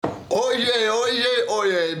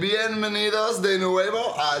Oye, bienvenidos de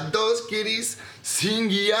nuevo a Dos Kitties Sin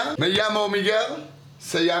Guía. Me llamo Miguel,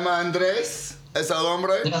 se llama Andrés, es el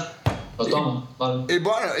hombre. Ya, lo tomo, vale. Y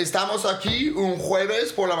bueno, estamos aquí un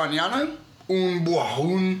jueves por la mañana, un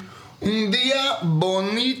día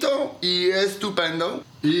bonito y estupendo.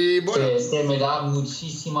 Y bueno, Es que me da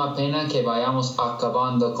muchísima pena que vayamos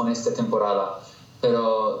acabando con esta temporada.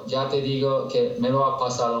 Pero ya te digo que me lo ha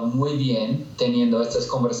pasado muy bien teniendo estas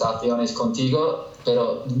conversaciones contigo,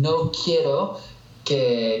 pero no quiero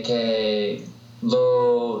que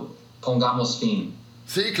lo pongamos fin.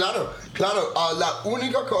 sí, claro. La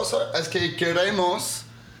única cosa es que queremos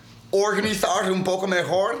organizar un poco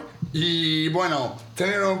mejor y bueno,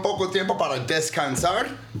 tener un poco de tiempo para descansar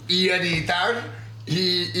y editar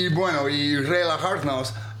y bueno, y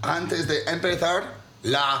relajarnos antes de empezar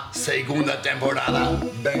la segunda temporada.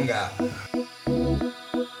 Venga.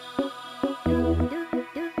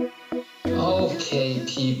 Okay,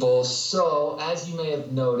 people. So, as you may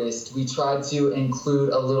have noticed, we tried to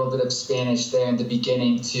include a little bit of Spanish there in the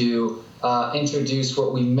beginning to introduce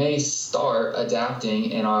what we may start adapting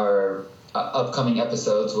in our upcoming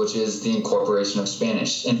episodes, which is the incorporation of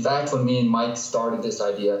Spanish. In fact, when me and Mike started this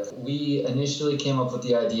idea, we initially came up with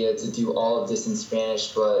the idea to do all of this in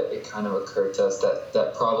Spanish, but it kind of occurred to us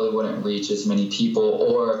that probably wouldn't reach as many people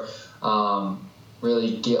or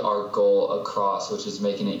really get our goal across, which is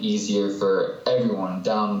making it easier for everyone,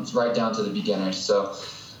 right down to the beginners. So,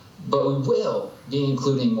 but we will be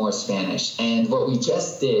including more Spanish. And what we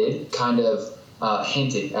just did kind of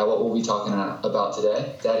hinted at what we'll be talking about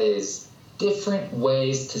today. That is different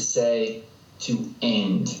ways to say to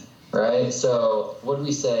end, right? So what did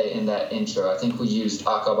we say in that intro? I think we used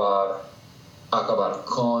acabar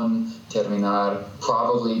con, terminar,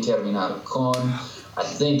 probably terminar con. I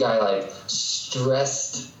think I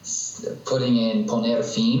stressed putting in poner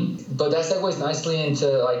fin, but that segues nicely into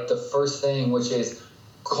the first thing, which is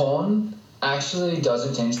con actually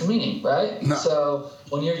doesn't change the meaning, right? No. So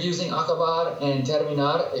when you're using acabar and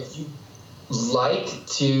terminar, if you're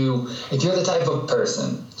the type of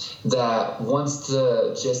person that wants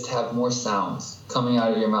to just have more sounds coming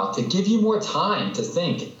out of your mouth to give you more time to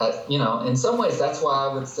think, in some ways that's why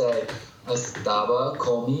I would say estaba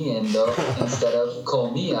comiendo instead of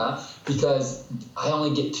comía, because I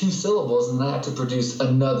only get 2 syllables and then I have to produce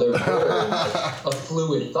another word, a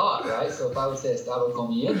fluid thought, right? So if I would say estaba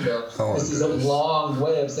comiendo, this is a long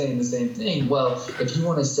way of saying the same thing. Well, if you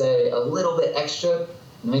want to say a little bit extra,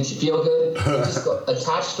 it makes you feel good, you just go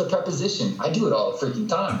attach the preposition. I do it all the freaking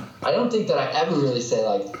time. I don't think that I ever really say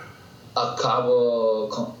acabo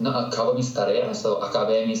mis tareas, so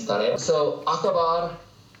acabé mis tareas. So acabar,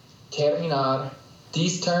 terminar,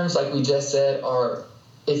 these terms, like we just said, are,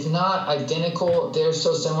 if not identical, they're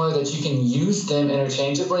so similar that you can use them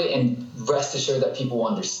interchangeably and rest assured that people will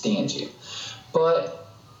understand you. But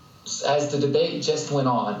as the debate just went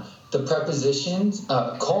on, the prepositions,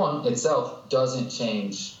 con itself doesn't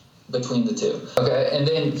change between the two. Okay, and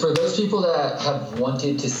then for those people that have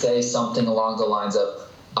wanted to say something along the lines of,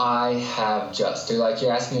 I have just, or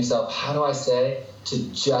you're asking yourself, how do I say to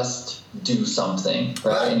just do something,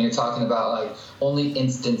 right? And you're talking about only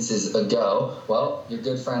instances ago. Well, your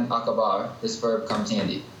good friend acabar, this verb comes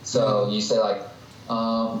handy. So you say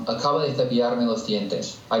acabo de cepillarme los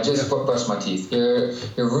dientes. I just brushed my teeth. Your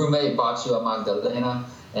roommate bought you a Magdalena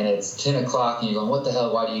and it's 10 o'clock and you're going, what the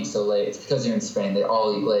hell, why do you eat so late? It's because you're in Spain, they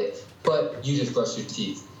all eat late. But you just brushed your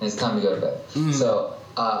teeth and it's time to go to bed. So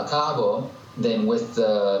acabo, then with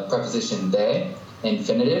the preposition de,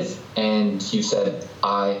 infinitive, and you said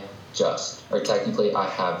I just, or technically I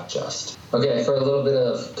have just. Okay, for a little bit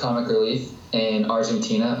of comic relief, in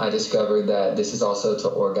Argentina, I discovered that this is also to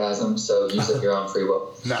orgasm, so use at your own free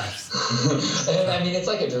will. Nice. And I mean, it's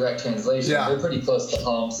like a direct translation. Yeah. They're pretty close to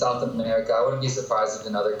home, South America. I wouldn't be surprised if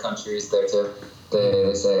in other countries there too,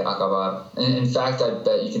 they say acabar. And in fact, I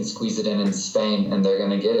bet you can squeeze it in Spain and they're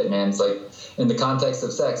going to get it, man. It's like in the context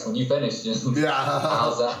of sex, when you finish, just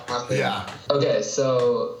how's that happen? Yeah. Okay,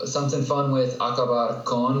 so something fun with acabar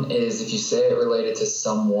con is if you say it related to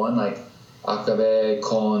someone, like acabé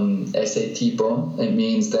con ese tipo, it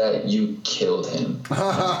means that you killed him.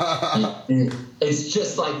 It's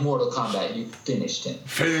just like Mortal Kombat. You finished him.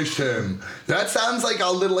 Finished him. That sounds like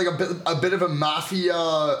a bit of a mafia.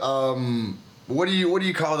 What do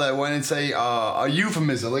you call that when it's a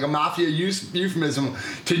euphemism, like a mafia euphemism?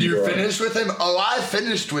 Did you finish with him? Oh, I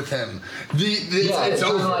finished with him. It's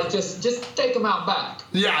over. Like just take him out back.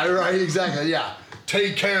 Yeah, right. Exactly. Yeah.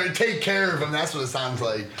 Take care of him. That's what it sounds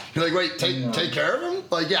like. You're like, wait, take care of him?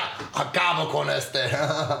 Like, yeah, acabo con este.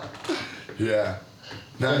 Yeah.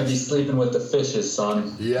 You're gonna be sleeping with the fishes,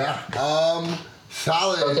 son. Yeah.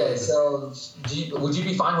 Solid. Okay, so would you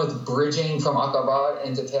be fine with bridging from acabar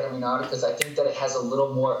into terminar? Because I think that it has a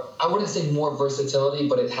little more, I wouldn't say more versatility,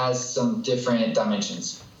 but it has some different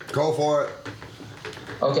dimensions. Go for it.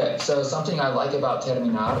 Okay, so something I like about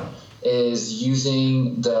terminar is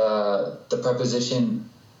using the preposition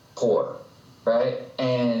por, right?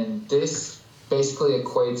 And this basically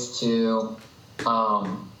equates to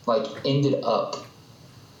like ended up.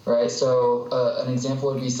 Right, so an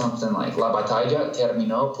example would be something like La batalla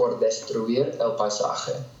terminó por destruir el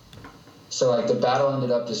paisaje. So like the battle ended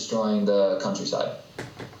up destroying the countryside.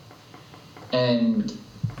 And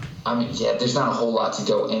I mean, yeah, there's not a whole lot to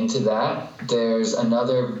go into that. There's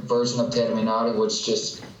another version of terminar which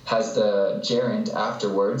just has the gerund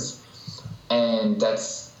afterwards. And I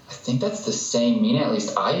think that's the same meaning, at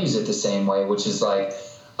least I use it the same way, which is like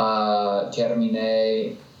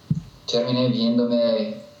terminé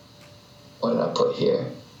viéndome. What did I put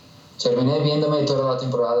here? Terminé viéndome toda la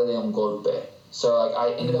temporada de un golpe. So like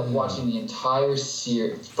I ended up watching the entire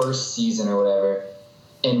first season or whatever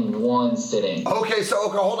in one sitting. Okay,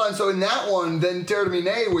 hold on. So in that one, then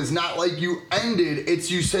terminé was not like you ended, it's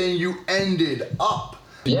you saying you ended up.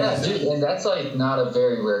 Yeah, dude, and that's like not a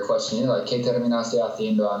very rare question. You're like, ¿Qué terminaste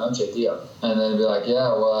haciendo anoche, tío? And then be like, yeah,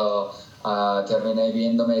 well, terminé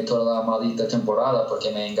viéndome toda la maldita temporada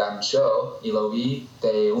porque me enganchó y lo vi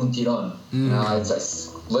de un tirón. You know, I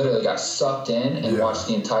literally got sucked in and watched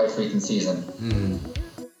the entire freaking season.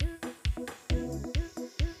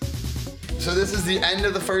 So this is the end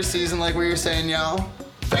of the first season, like we were saying, y'all.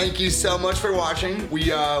 Thank you so much for watching.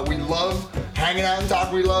 We love hanging out and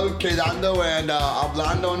talking. We love quedando and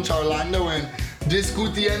hablando and charlando and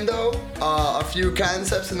discutiendo a few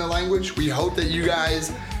concepts in the language. We hope that you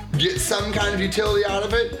guys get some kind of utility out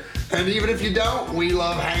of it. And even if you don't, we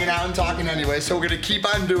love hanging out and talking anyway. So we're gonna keep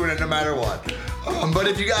on doing it no matter what. But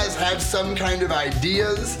if you guys have some kind of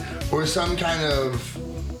ideas or some kind of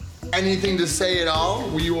anything to say at all,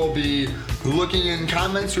 we will be looking in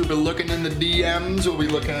comments, we'll be looking in the DMs, we'll be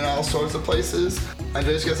looking in all sorts of places.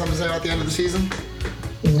 Andres, you got something to say about the end of the season?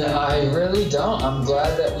 No, I really don't. I'm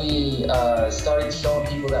glad that we started showing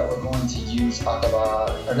people that we're going to use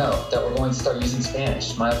that we're going to start using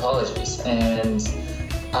Spanish. My apologies. And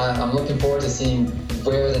I'm looking forward to seeing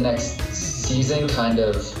where the next season kind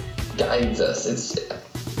of guides us.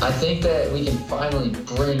 I think that we can finally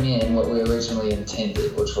bring in what we originally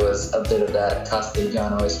intended, which was a bit of that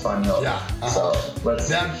Castellano Español. Yeah. So let's.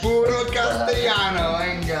 That puro castellano,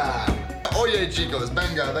 venga. Oye chicos,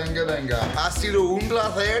 venga. Ha sido un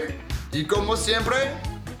placer y como siempre,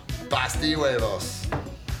 pasti huevos.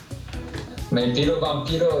 Me pido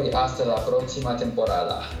vampiro y hasta la próxima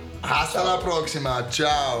temporada. Hasta la próxima,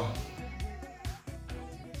 chao.